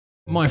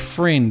My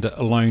friend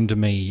loaned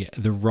me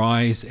The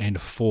Rise and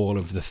Fall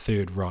of the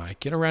Third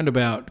Reich at around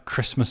about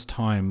Christmas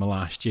time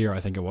last year, I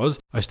think it was.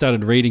 I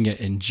started reading it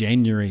in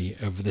January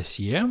of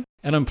this year,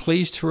 and I'm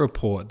pleased to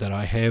report that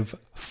I have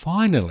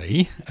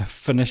finally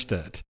finished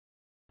it.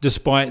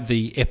 Despite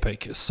the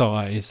epic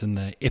size and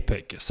the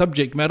epic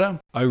subject matter,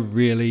 I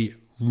really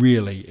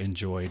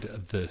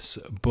enjoyed this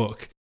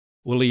book.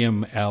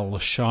 William L.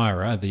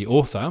 Shirer, the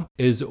author,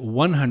 is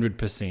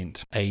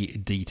 100% a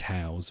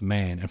details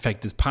man. In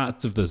fact, there's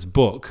parts of this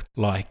book,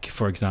 like,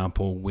 for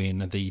example,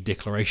 when the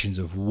declarations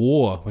of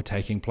war were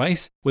taking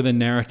place, where the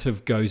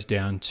narrative goes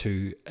down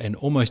to an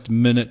almost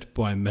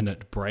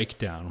minute-by-minute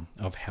breakdown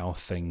of how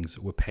things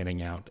were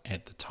panning out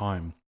at the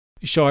time.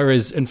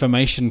 Shirer's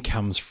information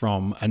comes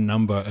from a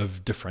number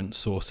of different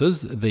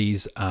sources.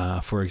 These are,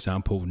 for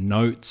example,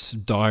 notes,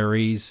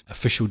 diaries,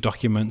 official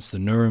documents, the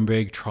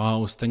Nuremberg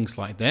trials, things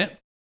like that.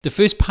 The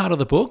first part of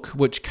the book,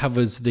 which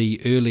covers the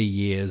early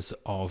years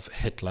of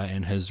Hitler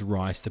and his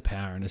rise to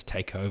power and his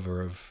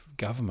takeover of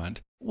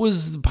government,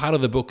 was the part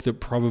of the book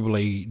that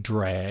probably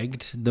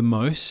dragged the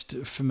most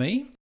for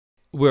me.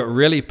 Where it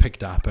really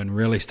picked up and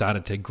really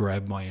started to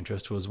grab my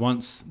interest was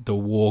once the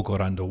war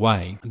got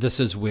underway. This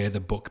is where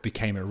the book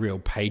became a real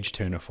page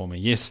turner for me.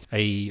 Yes,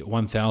 a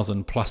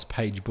 1,000 plus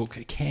page book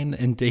can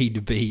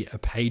indeed be a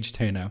page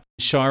turner.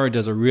 Shirer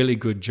does a really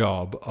good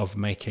job of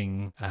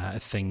making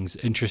things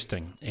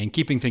interesting and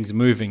keeping things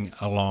moving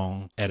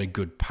along at a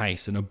good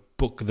pace. In a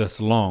book this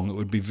long, it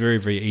would be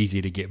very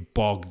easy to get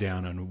bogged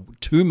down in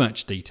too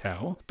much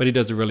detail, but he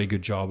does a really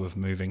good job of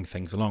moving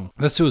things along.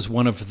 This was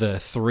one of the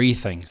three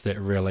things that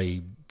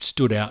really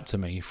stood out to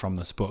me from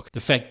this book.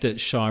 The fact that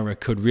Shirer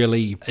could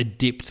really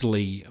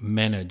adeptly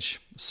manage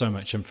so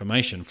much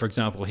information. For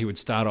example, he would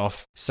start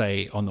off,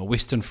 say, on the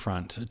Western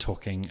Front,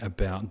 talking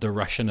about the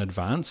Russian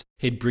advance.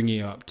 He'd bring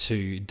you up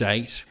to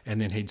date,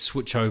 and then he'd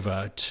switch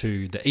over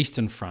to the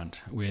Eastern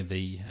Front, where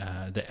the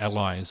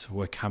Allies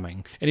were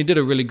coming. And he did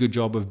a really good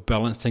job of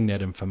balancing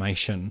that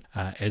information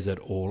as it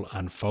all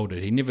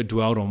unfolded. He never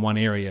dwelled on one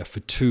area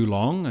for too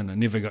long, and it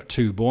never got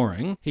too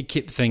boring. He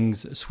kept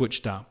things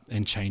switched up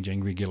and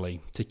changing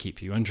regularly to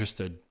keep you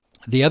interested.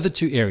 The other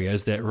two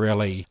areas that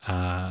really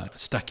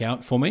stuck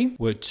out for me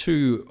were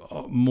two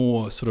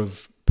more sort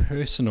of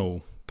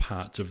personal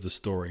parts of the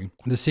story.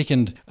 The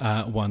second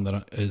one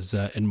that is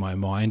in my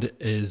mind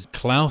is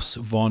Klaus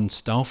von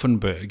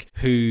Stauffenberg,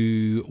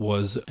 who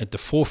was at the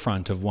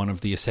forefront of one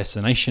of the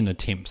assassination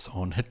attempts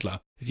on Hitler.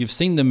 If you've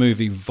seen the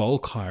movie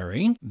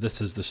Valkyrie, this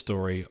is the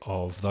story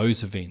of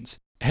those events.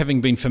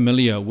 Having been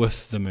familiar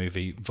with the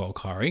movie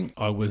Valkyrie,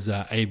 I was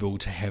able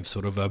to have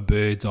sort of a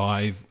bird's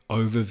eye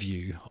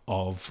overview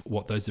of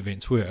what those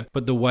events were.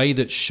 But the way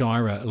that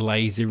Shirer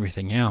lays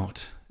everything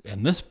out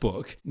in this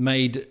book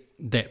made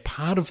that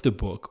part of the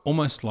book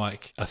almost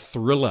like a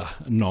thriller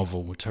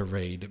novel to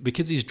read,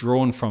 because he's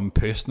drawn from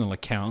personal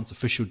accounts,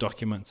 official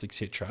documents,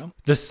 etc.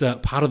 This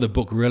part of the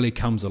book really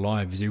comes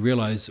alive as you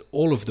realize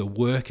all of the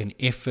work and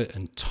effort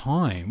and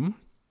time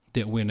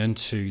that went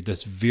into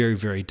this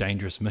very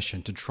dangerous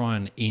mission to try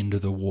and end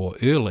the war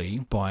early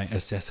by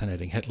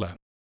assassinating Hitler.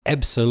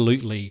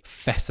 Absolutely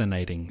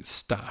fascinating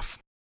stuff.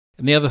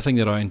 And the other thing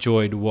that I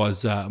enjoyed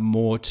was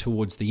more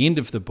towards the end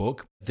of the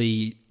book,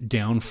 the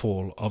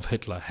downfall of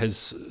Hitler,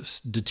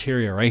 his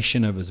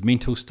deterioration of his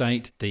mental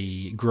state,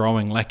 the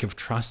growing lack of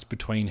trust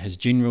between his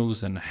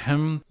generals and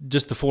him,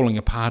 just the falling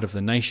apart of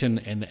the nation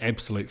and the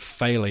absolute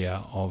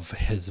failure of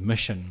his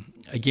mission.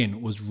 Again,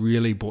 it was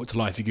really brought to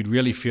life. You could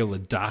really feel the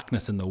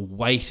darkness and the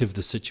weight of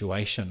the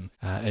situation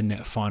in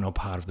that final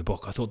part of the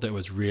book. I thought that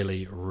was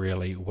really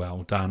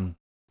well done.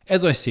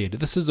 As I said,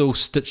 this is all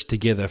stitched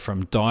together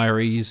from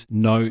diaries,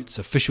 notes,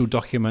 official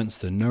documents,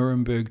 the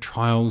Nuremberg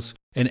trials,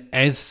 and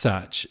as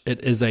such,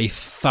 it is a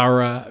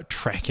thorough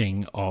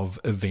tracking of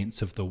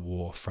events of the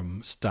war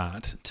from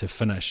start to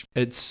finish.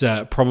 It's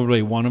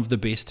probably one of the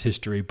best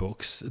history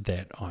books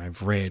that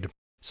I've read.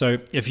 So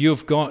if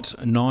you've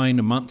got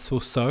 9 months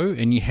or so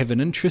and you have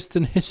an interest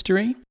in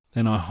history,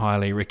 then I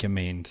highly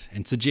recommend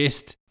and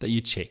suggest that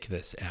you check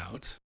this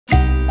out.